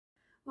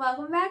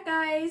Welcome back,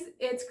 guys.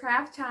 It's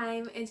craft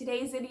time. In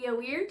today's video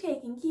we are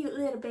taking cute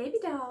little baby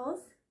dolls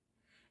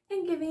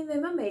and giving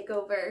them a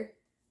makeover.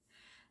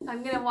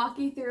 I'm going to walk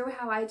you through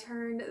how I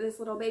turned this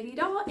little baby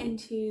doll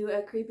into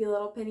a creepy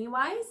little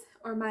Pennywise,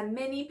 or my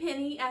mini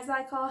Penny as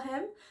I call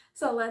him.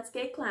 So let's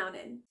get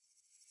clowning.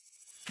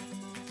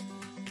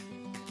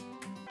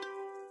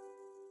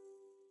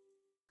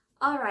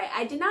 Alright,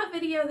 I did not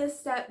video this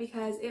step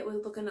because it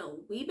was looking a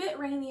wee bit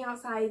rainy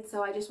outside,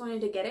 so I just wanted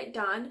to get it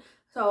done.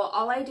 So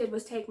all I did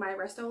was take my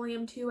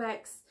Rustoleum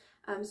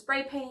 2X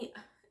spray paint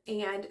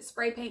and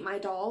spray paint my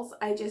dolls.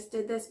 I just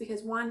did this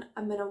because one,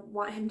 I'm going to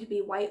want him to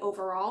be white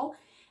overall,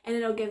 and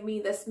it'll give me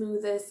the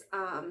smoothest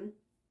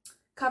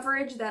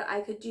coverage that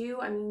I could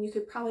do. I mean, you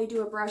could probably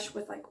do a brush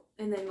with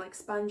and then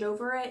sponge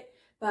over it,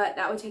 but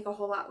that would take a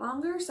whole lot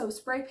longer. So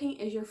spray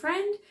paint is your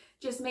friend.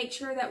 Just make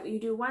sure that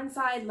you do one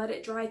side, let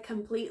it dry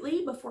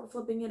completely before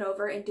flipping it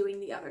over and doing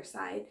the other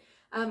side.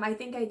 I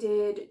think I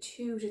did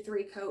 2 to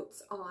 3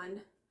 coats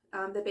on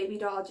the baby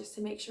doll just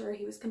to make sure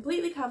he was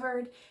completely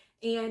covered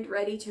and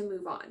ready to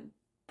move on.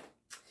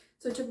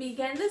 So to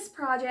begin this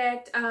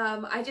project,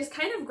 I just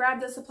kind of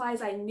grabbed the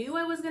supplies I knew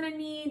I was going to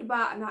need,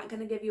 but I'm not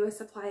going to give you a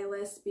supply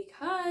list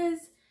because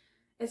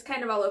it's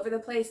kind of all over the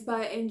place.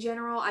 But in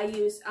general, I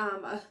used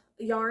a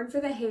yarn for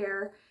the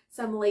hair,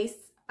 some lace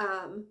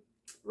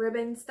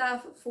ribbon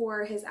stuff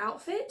for his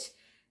outfit.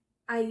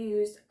 I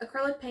used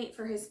acrylic paint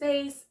for his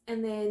face,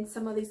 and then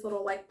some of these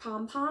little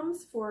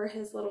pom-poms for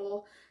his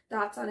little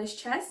dots on his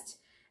chest.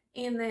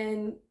 And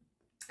then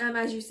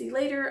as you see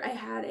later, I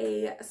had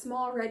a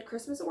small red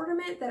Christmas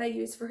ornament that I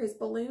used for his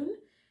balloon.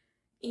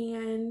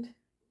 And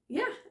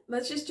yeah,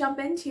 let's just jump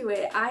into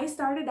it. I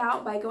started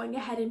out by going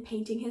ahead and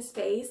painting his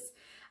face.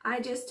 I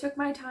just took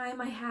my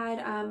time. I had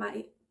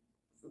my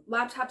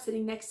laptop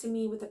sitting next to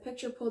me with a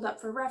picture pulled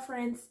up for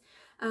reference.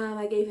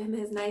 I gave him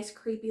his nice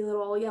creepy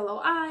little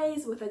yellow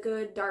eyes with a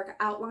good dark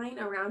outline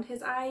around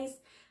his eyes.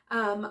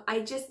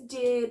 I just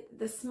did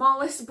the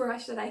smallest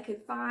brush that I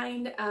could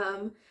find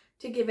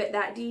to give it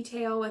that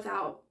detail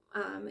without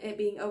it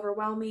being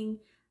overwhelming.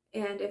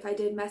 And if I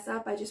did mess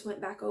up, I just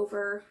went back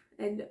over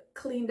and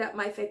cleaned up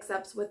my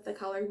fix-ups with the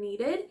color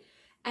needed.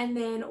 And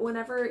then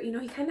whenever,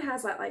 he kind of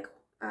has that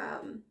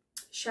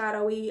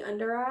shadowy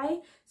under eye,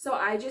 so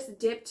I just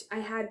dipped, I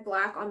had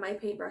black on my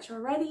paintbrush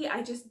already,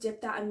 I just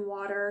dipped that in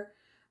water,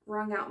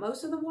 wrung out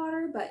most of the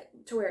water, but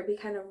to where it'd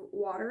be kind of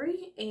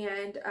watery,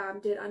 and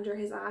did under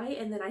his eye,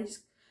 and then I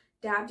just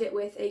dabbed it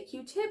with a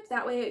Q-tip.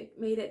 That way it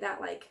made it that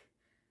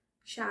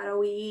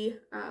shadowy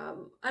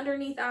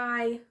underneath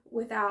eye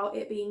without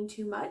it being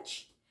too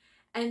much.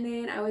 And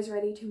then I was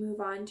ready to move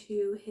on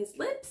to his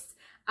lips.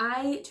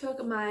 I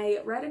took my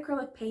red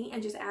acrylic paint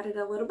and just added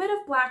a little bit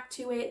of black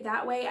to it.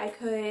 That way I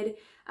could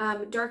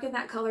darken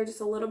that color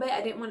just a little bit.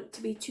 I didn't want it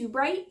to be too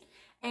bright.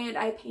 And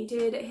I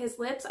painted his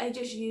lips. I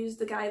just used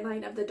the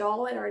guideline of the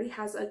doll. It already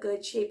has a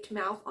good shaped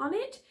mouth on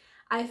it.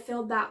 I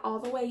filled that all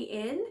the way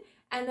in.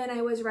 And then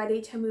I was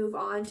ready to move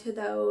on to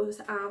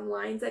those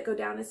lines that go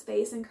down his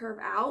face and curve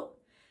out.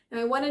 Now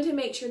I wanted to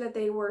make sure that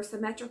they were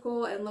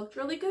symmetrical and looked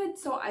really good.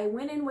 So I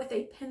went in with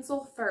a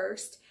pencil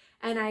first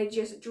and I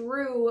just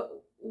drew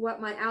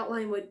what my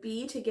outline would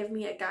be to give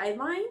me a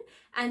guideline,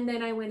 and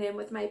then I went in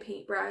with my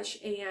paintbrush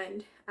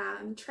and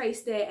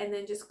traced it, and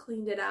then just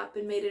cleaned it up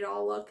and made it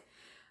all look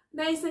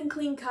nice and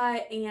clean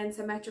cut and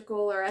symmetrical,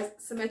 or as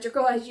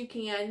symmetrical as you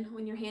can.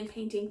 When you're hand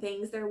painting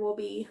things, there will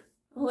be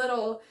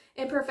little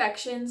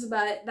imperfections,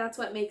 but that's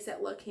what makes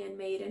it look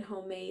handmade and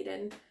homemade.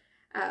 And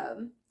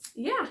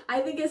yeah,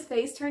 I think his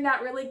face turned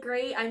out really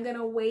great. I'm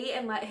gonna wait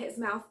and let his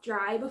mouth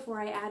dry before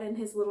I add in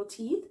his little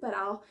teeth, but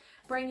I'll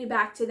bring you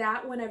back to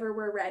that whenever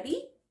we're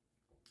ready.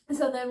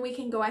 So then we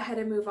can go ahead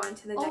and move on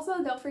to the next.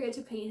 Also, don't forget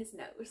to paint his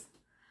nose.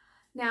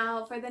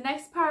 Now for the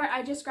next part, I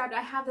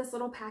have this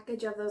little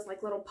package of those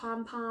little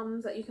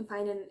pom-poms that you can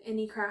find in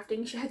any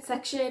crafting shed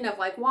section of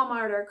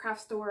Walmart or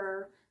craft store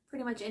or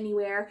pretty much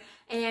anywhere.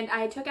 And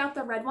I took out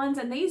the red ones,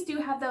 and these do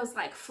have those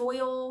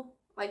foil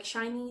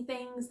shiny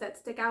things that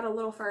stick out a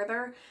little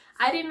further.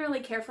 I didn't really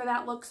care for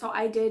that look, so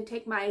I did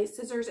take my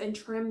scissors and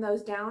trim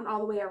those down all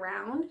the way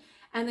around,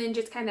 and then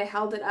just kind of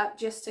held it up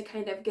just to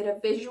kind of get a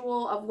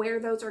visual of where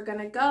those are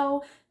gonna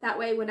go. That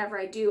way whenever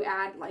I do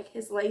add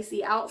his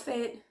lacy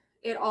outfit,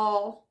 it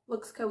all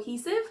looks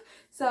cohesive.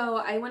 So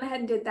I went ahead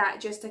and did that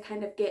just to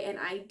kind of get an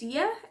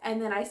idea,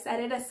 and then I set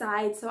it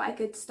aside so I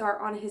could start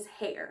on his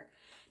hair.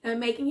 Now I'm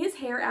making his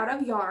hair out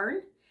of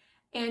yarn.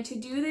 And to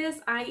do this,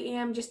 I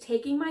am just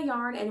taking my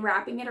yarn and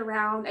wrapping it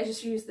around. I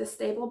just used this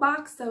staple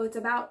box, so it's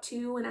about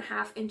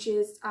 2.5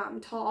 inches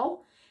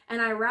tall.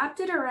 And I wrapped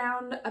it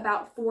around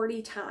about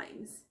 40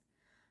 times.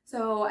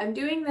 So I'm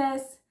doing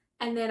this,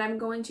 and then I'm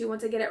going to,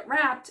 once I get it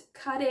wrapped,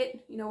 cut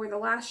it, where the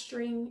last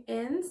string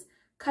ends,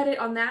 cut it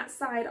on that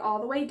side all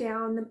the way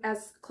down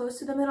as close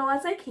to the middle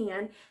as I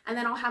can. And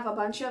then I'll have a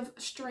bunch of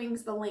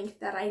strings the length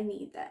that I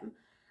need them.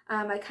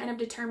 I kind of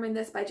determined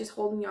this by just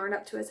holding yarn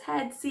up to his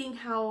head, seeing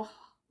how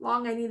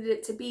long I needed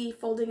it to be,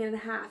 folding it in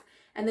half,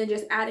 and then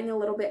just adding a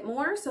little bit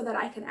more so that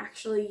I can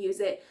actually use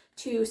it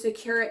to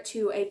secure it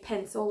to a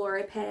pencil or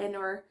a pen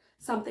or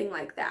something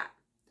like that.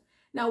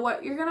 Now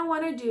what you're going to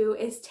want to do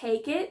is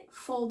take it,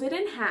 fold it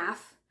in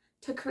half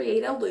to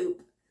create a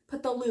loop.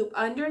 Put the loop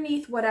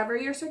underneath whatever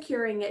you're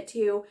securing it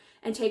to,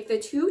 and take the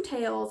two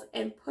tails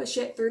and push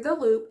it through the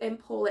loop and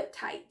pull it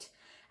tight.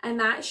 And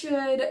that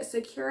should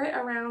secure it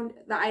around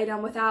the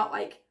item without,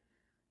 like,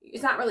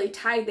 it's not really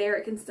tied there,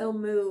 it can still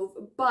move,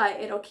 but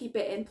it'll keep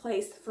it in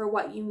place for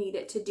what you need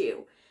it to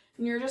do.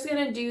 And you're just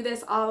going to do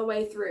this all the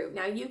way through.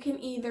 Now you can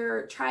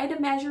either try to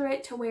measure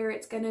it to where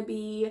it's going to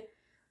be,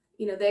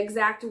 you know, the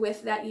exact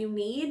width that you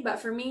need, but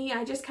for me,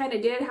 I just kind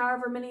of did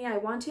however many I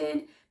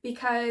wanted,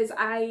 because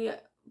I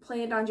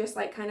planned on just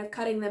like kind of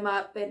cutting them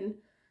up and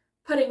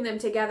putting them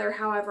together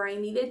however I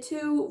needed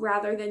to,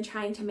 rather than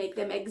trying to make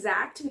them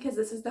exact, because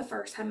this is the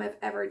first time I've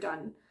ever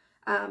done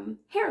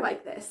hair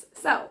like this.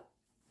 So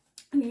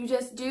you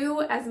just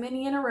do as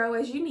many in a row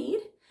as you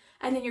need,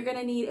 and then you're going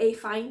to need a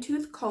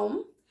fine-tooth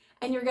comb,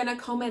 and you're going to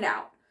comb it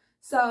out.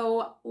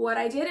 So what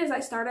I did is I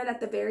started at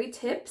the very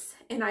tips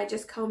and I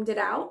just combed it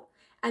out,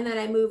 and then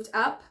I moved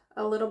up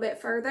a little bit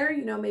further,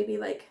 you know, maybe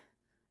like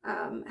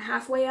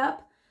halfway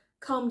up,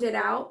 combed it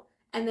out,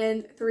 and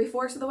then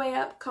 3/4 of the way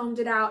up, combed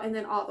it out, and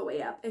then all the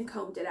way up and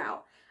combed it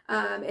out.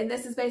 And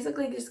this is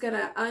basically just going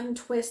to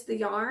untwist the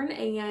yarn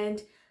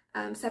and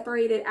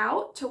separate it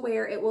out to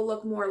where it will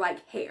look more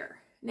like hair.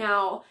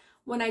 Now,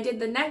 when I did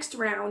the next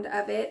round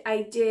of it,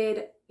 I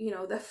did, you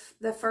know, the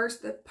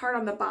part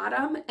on the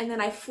bottom, and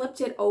then I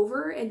flipped it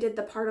over and did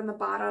the part on the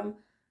bottom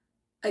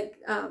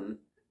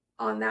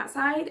on that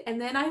side, and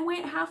then I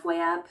went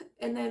halfway up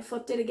and then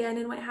flipped it again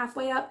and went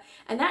halfway up,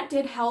 and that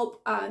did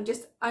help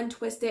just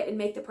untwist it and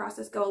make the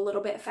process go a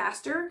little bit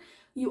faster.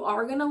 You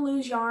are going to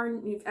lose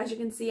yarn. As you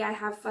can see, I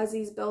have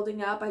fuzzies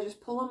building up. I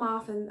just pull them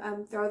off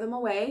and throw them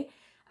away.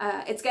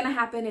 It's going to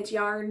happen. It's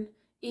yarn.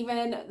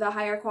 Even the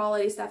higher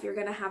quality stuff, you're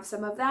going to have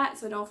some of that,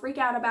 so don't freak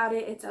out about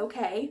it. It's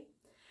okay.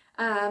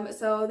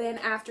 So then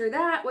after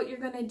that, what you're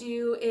going to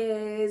do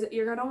is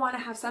you're going to want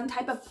to have some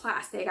type of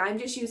plastic. I'm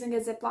just using a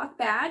Ziploc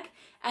bag,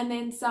 and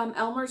then some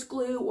Elmer's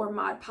glue or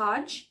Mod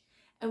Podge.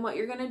 And what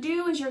you're going to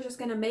do is you're just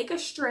going to make a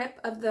strip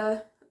of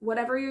the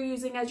whatever you're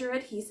using as your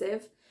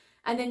adhesive,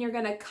 and then you're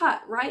going to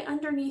cut right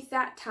underneath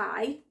that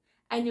tie,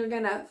 and you're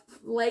going to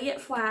lay it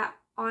flat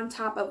on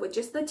top of, with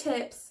just the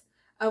tips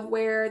of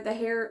where the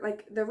hair,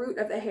 like the root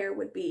of the hair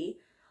would be,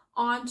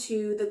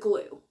 onto the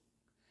glue.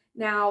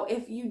 Now,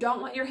 if you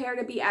don't want your hair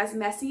to be as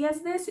messy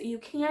as this, you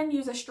can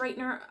use a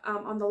straightener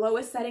on the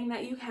lowest setting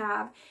that you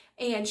have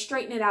and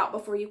straighten it out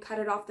before you cut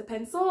it off the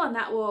pencil, and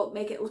that will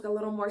make it look a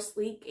little more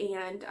sleek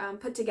and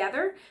put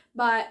together.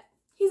 But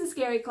he's a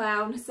scary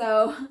clown,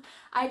 so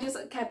I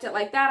just kept it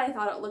like that. I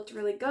thought it looked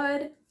really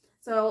good.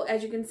 So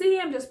as you can see,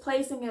 I'm just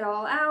placing it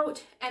all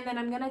out, and then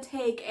I'm going to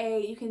take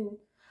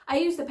I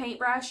use the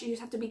paintbrush. You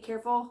just have to be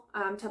careful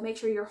to make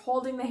sure you're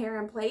holding the hair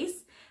in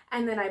place.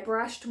 And then I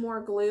brushed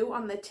more glue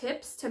on the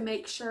tips to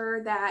make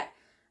sure that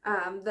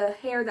the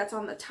hair that's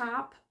on the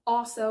top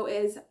also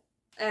is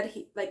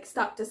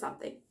stuck to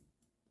something.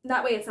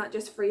 That way it's not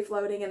just free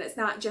floating, and it's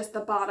not just the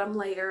bottom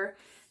layer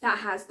that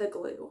has the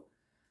glue.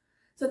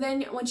 So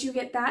then once you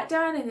get that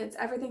done and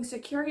everything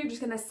secure, you're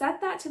just going to set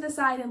that to the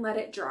side and let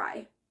it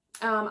dry.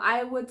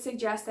 I would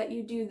suggest that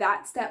you do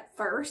that step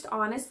first,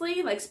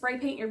 honestly, like spray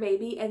paint your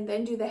baby and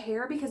then do the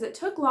hair, because it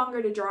took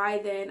longer to dry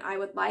than I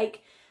would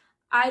like.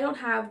 I don't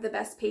have the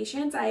best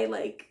patience. I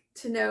like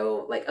to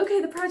know, like,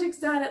 okay, the project's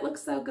done, it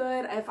looks so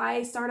good. If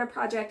I start a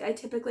project, I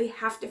typically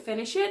have to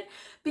finish it,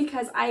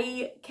 because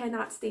I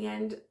cannot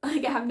stand,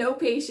 like, I have no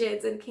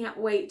patience and can't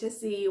wait to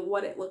see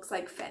what it looks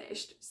like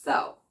finished.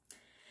 So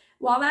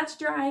while that's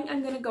drying,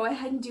 I'm going to go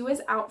ahead and do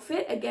his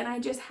outfit. Again, I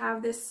just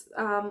have this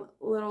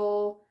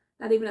little,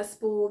 not even a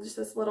spool, just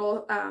this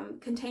little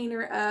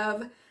container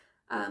of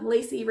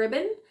lacy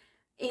ribbon.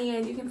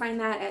 And you can find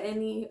that at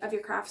any of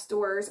your craft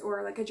stores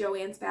or like a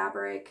Joann's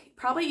Fabric,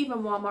 probably even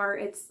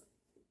Walmart.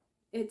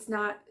 It's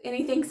not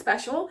anything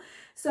special.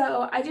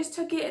 So I just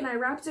took it and I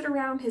wrapped it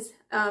around his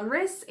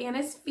wrists and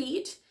his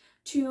feet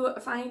to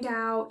find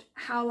out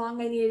how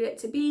long I needed it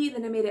to be.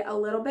 Then I made it a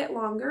little bit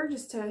longer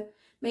just to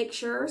make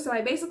sure. So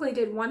I basically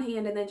did one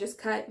hand and then just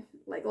cut,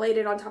 like laid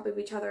it on top of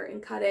each other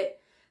and cut it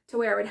to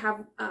where I would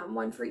have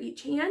one for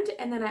each hand.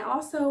 And then I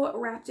also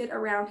wrapped it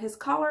around his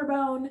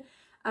collarbone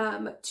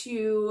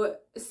to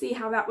see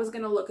how that was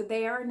going to look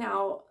there.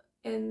 Now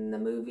in the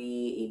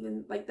movie,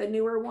 even like the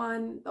newer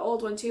one, the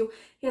old one too,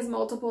 he has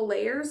multiple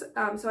layers.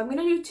 So I'm going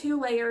to do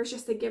 2 layers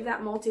just to give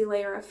that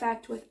multi-layer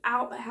effect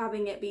without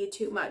having it be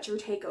too much or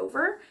take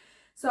over.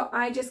 So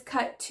I just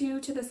cut 2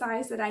 to the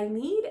size that I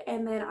need,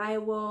 and then I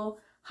will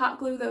hot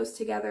glue those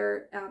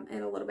together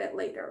in a little bit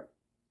later.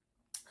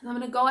 So I'm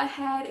going to go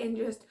ahead and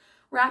just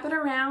wrap it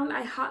around.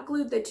 I hot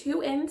glued the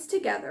 2 ends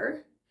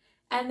together.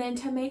 And then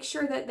to make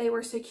sure that they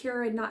were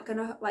secure and not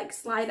gonna like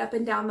slide up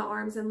and down the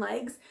arms and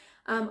legs,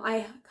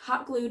 I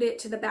hot glued it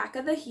to the back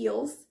of the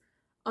heels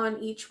on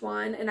each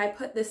one, and I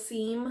put the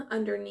seam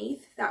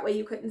underneath. That way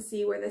you couldn't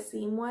see where the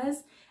seam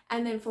was.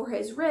 And then for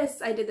his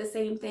wrists, I did the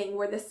same thing.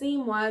 Where the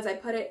seam was, I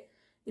put it,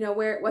 you know,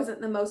 where it wasn't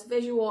the most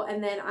visual,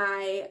 and then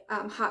I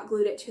hot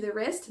glued it to the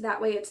wrist.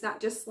 That way it's not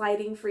just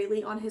sliding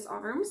freely on his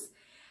arms.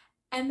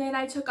 And then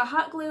I took a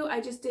hot glue,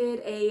 I just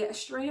did a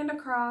strand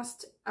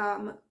across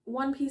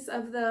one piece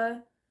of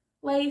the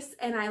lace,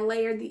 and I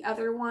layered the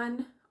other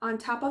one on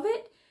top of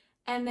it.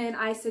 And then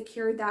I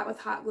secured that with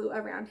hot glue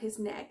around his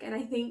neck. And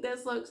I think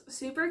this looks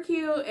super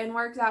cute and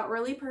works out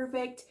really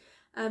perfect.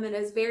 And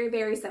is very,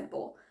 very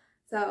simple.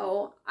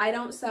 So I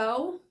don't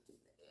sew.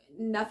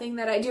 Nothing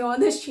that I do on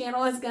this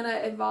channel is going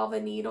to involve a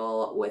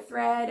needle with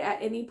thread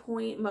at any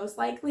point, most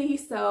likely.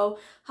 So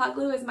hot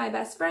glue is my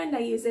best friend. I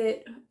use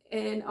it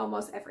in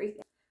almost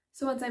everything.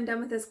 So once I'm done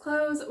with his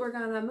clothes, we're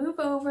going to move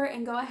over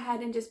and go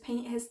ahead and just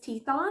paint his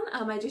teeth on.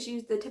 I just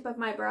used the tip of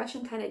my brush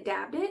and kind of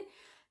dabbed it.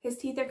 His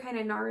teeth are kind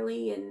of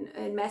gnarly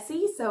and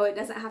messy, so it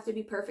doesn't have to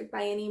be perfect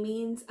by any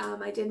means.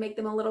 I did make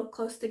them a little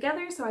close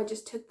together, so I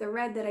just took the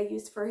red that I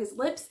used for his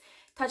lips,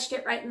 touched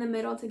it right in the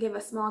middle to give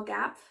a small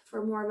gap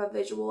for more of a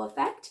visual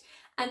effect,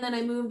 and then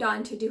I moved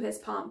on to do his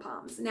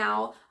pom-poms.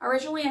 Now,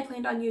 originally I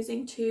planned on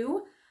using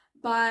 2,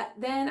 but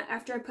then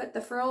after I put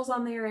the frills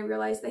on there, I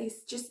realized they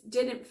just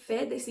didn't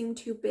fit. They seemed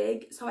too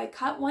big, so I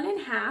cut one in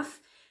half,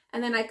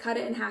 and then I cut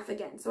it in half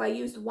again. So I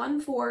used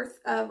 1/4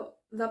 of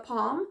the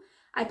palm.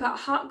 I put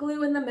hot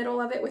glue in the middle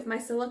of it with my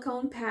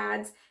silicone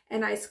pads,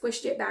 and I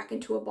squished it back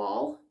into a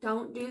ball.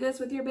 Don't do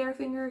this with your bare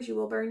fingers. You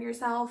will burn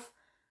yourself.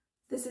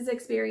 This is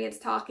experience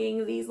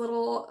talking. These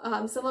little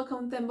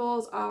silicone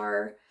thimbles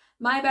are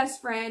my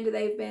best friend.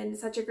 They've been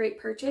such a great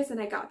purchase, and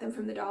I got them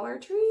from the Dollar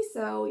Tree,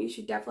 so you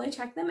should definitely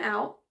check them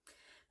out.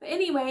 But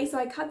anyway, so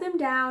I cut them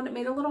down,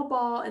 made a little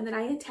ball, and then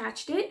I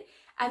attached it.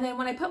 And then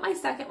when I put my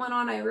second one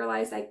on, I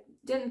realized I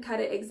didn't cut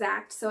it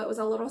exact, so it was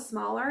a little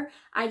smaller.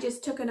 I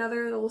just took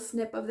another little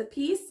snip of the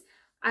piece,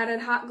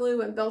 added hot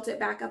glue, and built it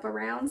back up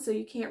around, so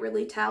you can't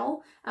really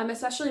tell,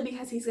 especially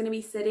because he's going to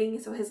be sitting,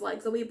 so his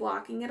legs will be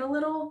blocking it a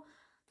little.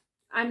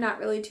 I'm not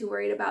really too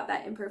worried about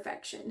that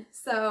imperfection.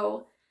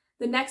 So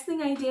the next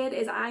thing I did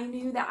is I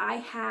knew that I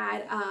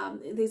had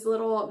these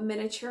little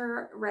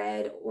miniature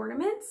red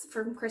ornaments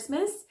from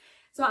Christmas.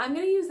 So I'm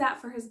going to use that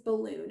for his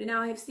balloon.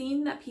 Now I've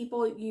seen that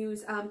people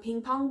use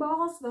ping pong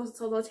balls.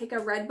 So they'll take a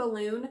red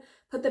balloon,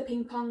 put the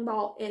ping pong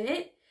ball in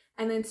it,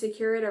 and then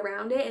secure it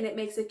around it. And it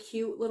makes a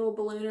cute little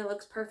balloon. It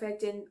looks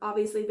perfect and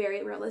obviously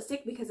very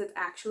realistic because it's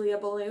actually a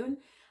balloon.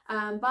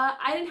 But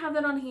I didn't have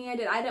that on hand,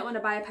 and I didn't want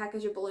to buy a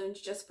package of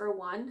balloons just for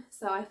one.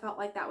 So I felt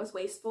like that was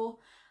wasteful.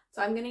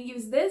 So I'm going to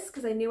use this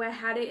because I knew I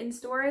had it in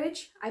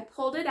storage. I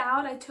pulled it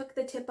out. I took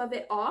the tip of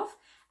it off.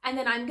 And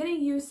then I'm going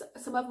to use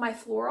some of my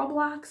floral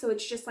blocks. So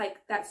it's just like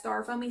that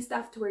styrofoamy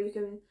stuff to where you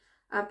can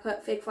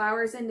put fake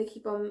flowers in to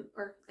keep them,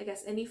 or I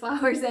guess any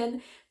flowers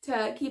in,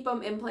 to keep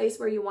them in place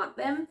where you want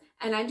them.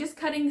 And I'm just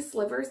cutting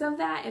slivers of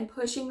that and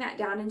pushing that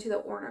down into the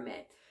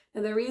ornament.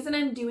 Now the reason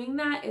I'm doing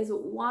that is,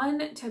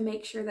 one, to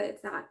make sure that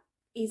it's not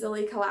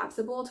easily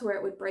collapsible to where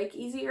it would break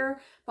easier,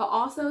 but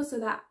also so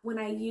that when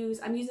I'm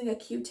using a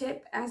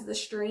Q-tip as the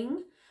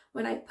string,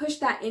 when I push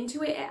that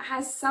into it, it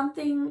has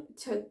something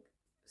to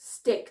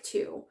stick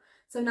to.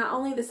 So not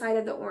only the side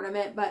of the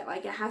ornament, but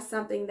like it has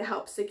something to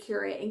help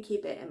secure it and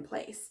keep it in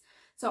place.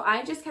 So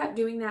I just kept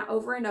doing that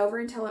over and over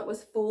until it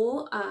was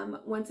full.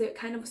 Once it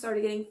kind of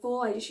started getting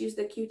full, I just used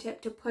the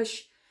Q-tip to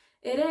push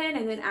it in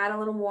and then add a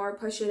little more,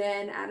 push it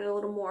in, add a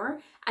little more.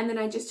 And then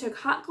I just took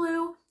hot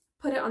glue,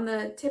 put it on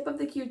the tip of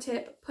the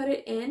Q-tip, put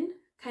it in,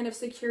 kind of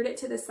secured it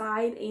to the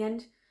side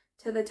and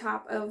to the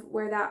top of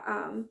where that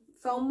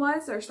foam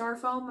was, or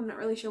styrofoam. I'm not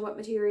really sure what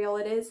material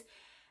it is.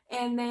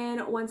 And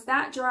then once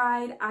that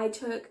dried, I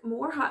took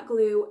more hot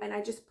glue and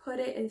I just put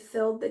it and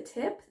filled the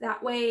tip.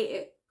 That way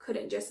it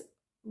couldn't just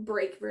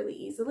break really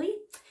easily.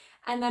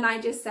 And then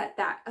I just set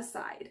that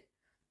aside.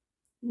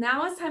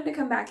 Now it's time to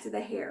come back to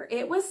the hair.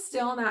 It was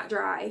still not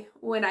dry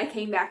when I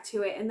came back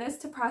to it, and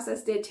this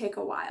process did take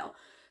a while.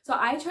 So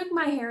I took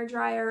my hair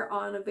dryer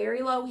on a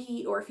very low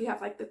heat, or if you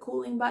have like the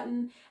cooling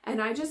button,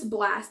 and I just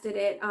blasted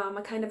it.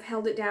 I kind of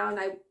held it down.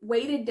 I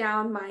weighted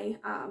down my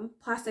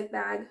plastic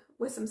bag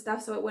with some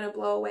stuff so it wouldn't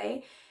blow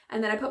away.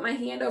 And then I put my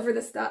hand over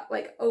the stuff,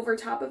 like over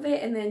top of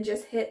it, and then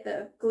just hit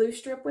the glue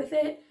strip with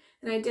it.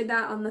 And I did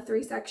that on the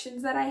 3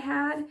 sections that I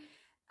had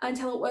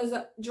until it was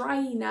dry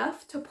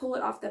enough to pull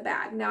it off the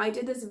bag. Now I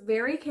did this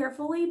very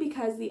carefully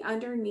because the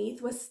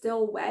underneath was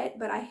still wet,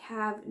 but I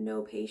have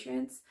no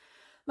patience.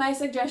 My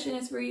suggestion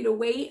is for you to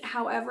wait.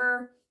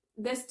 However,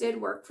 this did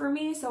work for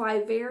me, so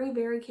I very,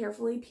 very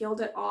carefully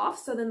peeled it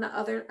off. So then the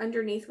other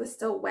underneath was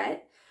still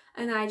wet,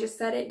 and I just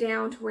set it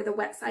down to where the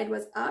wet side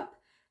was up.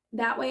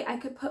 That way I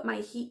could put my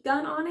heat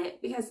gun on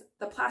it because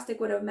the plastic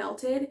would have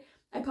melted.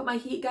 I put my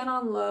heat gun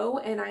on low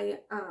and I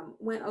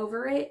went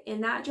over it,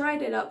 and that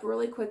dried it up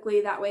really quickly.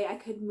 That way I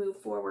could move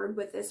forward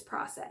with this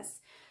process.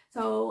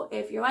 So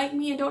if you're like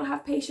me and don't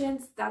have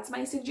patience, that's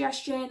my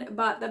suggestion,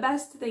 but the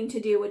best thing to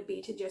do would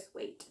be to just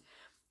wait.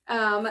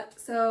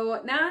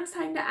 So now it's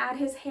time to add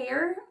his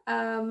hair.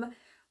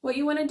 What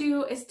you want to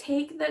do is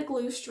take the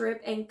glue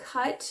strip and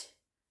cut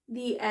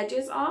the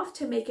edges off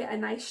to make it a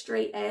nice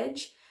straight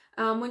edge.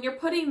 When you're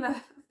putting the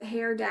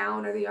hair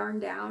down or the yarn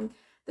down,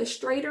 the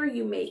straighter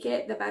you make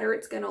it, the better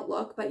it's going to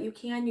look, but you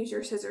can use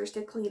your scissors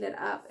to clean it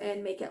up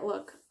and make it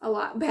look a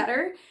lot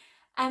better.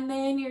 And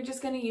then you're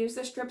just going to use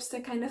the strips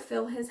to kind of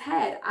fill his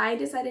head. I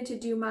decided to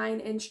do mine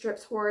in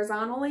strips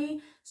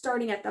horizontally,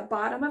 starting at the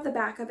bottom of the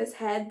back of his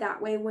head.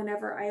 That way,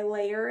 whenever I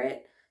layer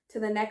it to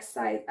the next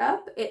side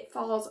up, it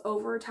falls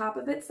over top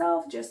of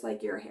itself, just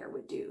like your hair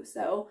would do.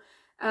 So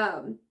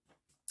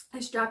I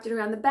strapped it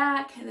around the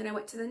back, and then I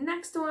went to the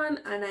next one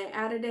and I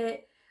added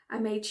it. I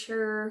made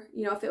sure,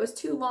 you know, if it was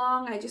too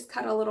long, I just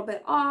cut a little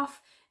bit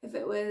off. If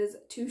it was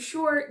too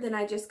short, then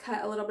I just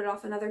cut a little bit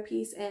off another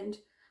piece and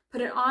put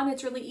it on.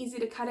 It's really easy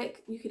to cut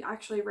it. You could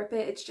actually rip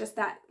it. It's just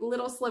that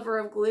little sliver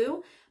of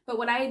glue. But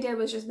what I did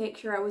was just make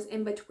sure I was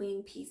in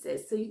between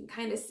pieces. So you can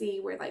kind of see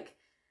where like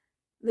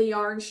the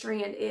yarn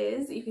strand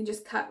is. You can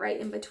just cut right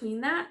in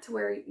between that to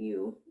where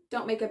you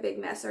don't make a big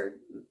mess or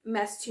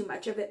mess too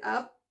much of it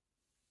up.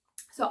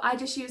 So I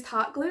just used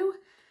hot glue,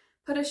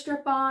 put a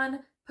strip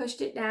on,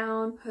 pushed it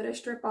down, put a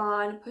strip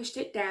on, pushed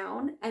it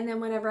down. And then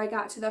whenever I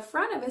got to the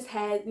front of his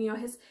head, you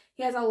know,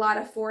 he has a lot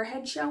of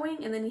forehead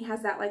showing, and then he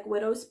has that like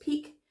widow's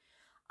peak.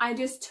 I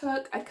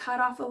cut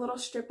off a little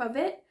strip of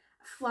it,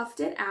 fluffed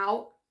it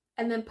out,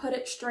 and then put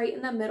it straight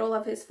in the middle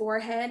of his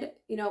forehead,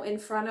 you know, in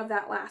front of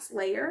that last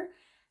layer.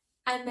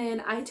 And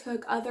then I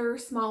took other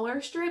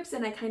smaller strips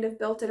and I kind of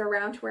built it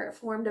around to where it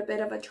formed a bit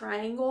of a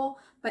triangle,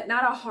 but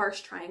not a harsh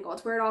triangle.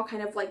 It's where it all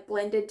kind of like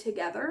blended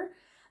together.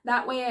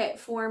 That way it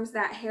forms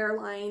that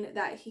hairline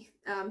that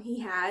he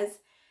has.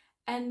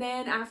 And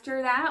then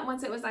after that,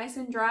 once it was nice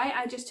and dry,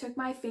 I just took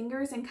my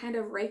fingers and kind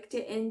of raked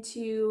it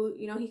into,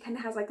 you know, he kind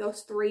of has like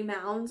those 3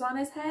 mounds on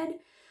his head.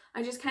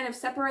 I just kind of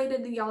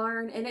separated the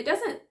yarn, and it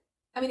doesn't,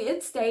 I mean,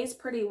 it stays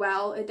pretty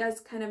well. It does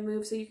kind of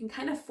move, so you can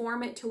kind of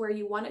form it to where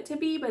you want it to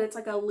be, but it's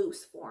like a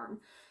loose form.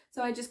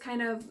 So I just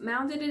kind of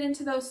mounted it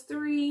into those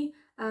 3,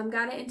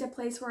 got it into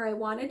place where I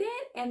wanted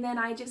it, and then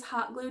I just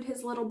hot glued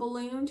his little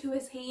balloon to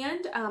his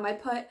hand. I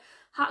put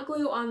hot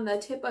glue on the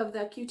tip of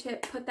the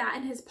Q-tip, put that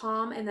in his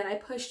palm, and then I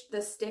pushed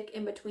the stick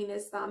in between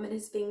his thumb and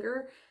his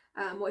finger,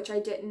 which I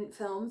didn't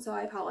film, so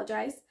I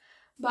apologize.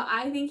 But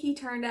I think he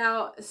turned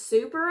out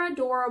super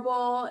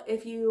adorable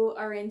if you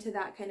are into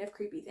that kind of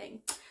creepy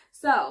thing.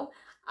 So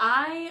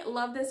I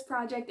love this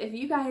project. If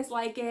you guys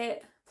like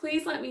it,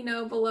 please let me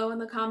know below in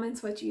the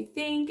comments what you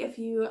think. If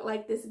you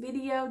like this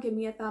video, give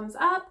me a thumbs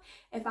up.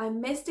 If I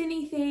missed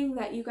anything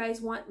that you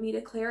guys want me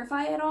to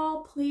clarify at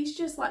all, please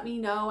just let me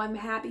know. I'm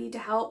happy to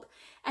help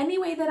any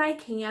way that I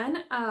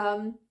can.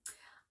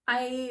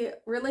 I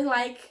really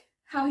like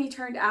how he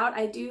turned out.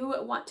 I do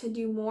want to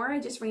do more. I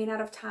just ran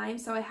out of time.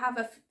 So I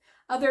have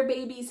other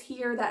babies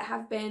here that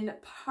have been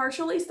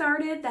partially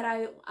started that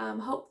I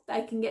hope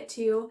I can get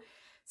to.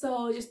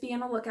 So just be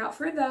on the lookout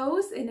for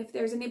those. And if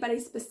there's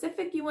anybody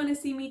specific you want to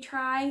see me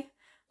try,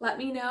 let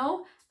me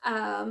know.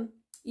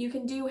 You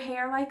can do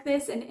hair like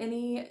this in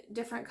any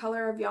different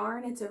color of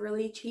yarn. It's a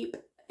really cheap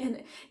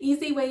and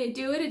easy way to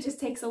do it. It just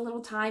takes a little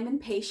time and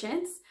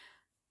patience.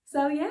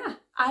 So yeah,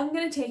 I'm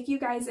going to take you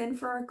guys in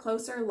for a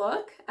closer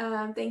look.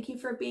 Thank you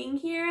for being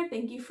here.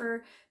 Thank you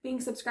for being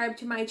subscribed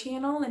to my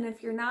channel. And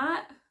if you're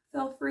not,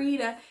 feel free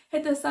to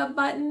hit the sub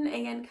button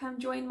and come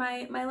join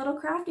my little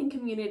crafting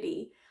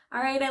community.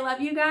 All right, I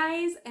love you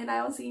guys, and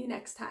I will see you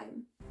next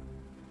time.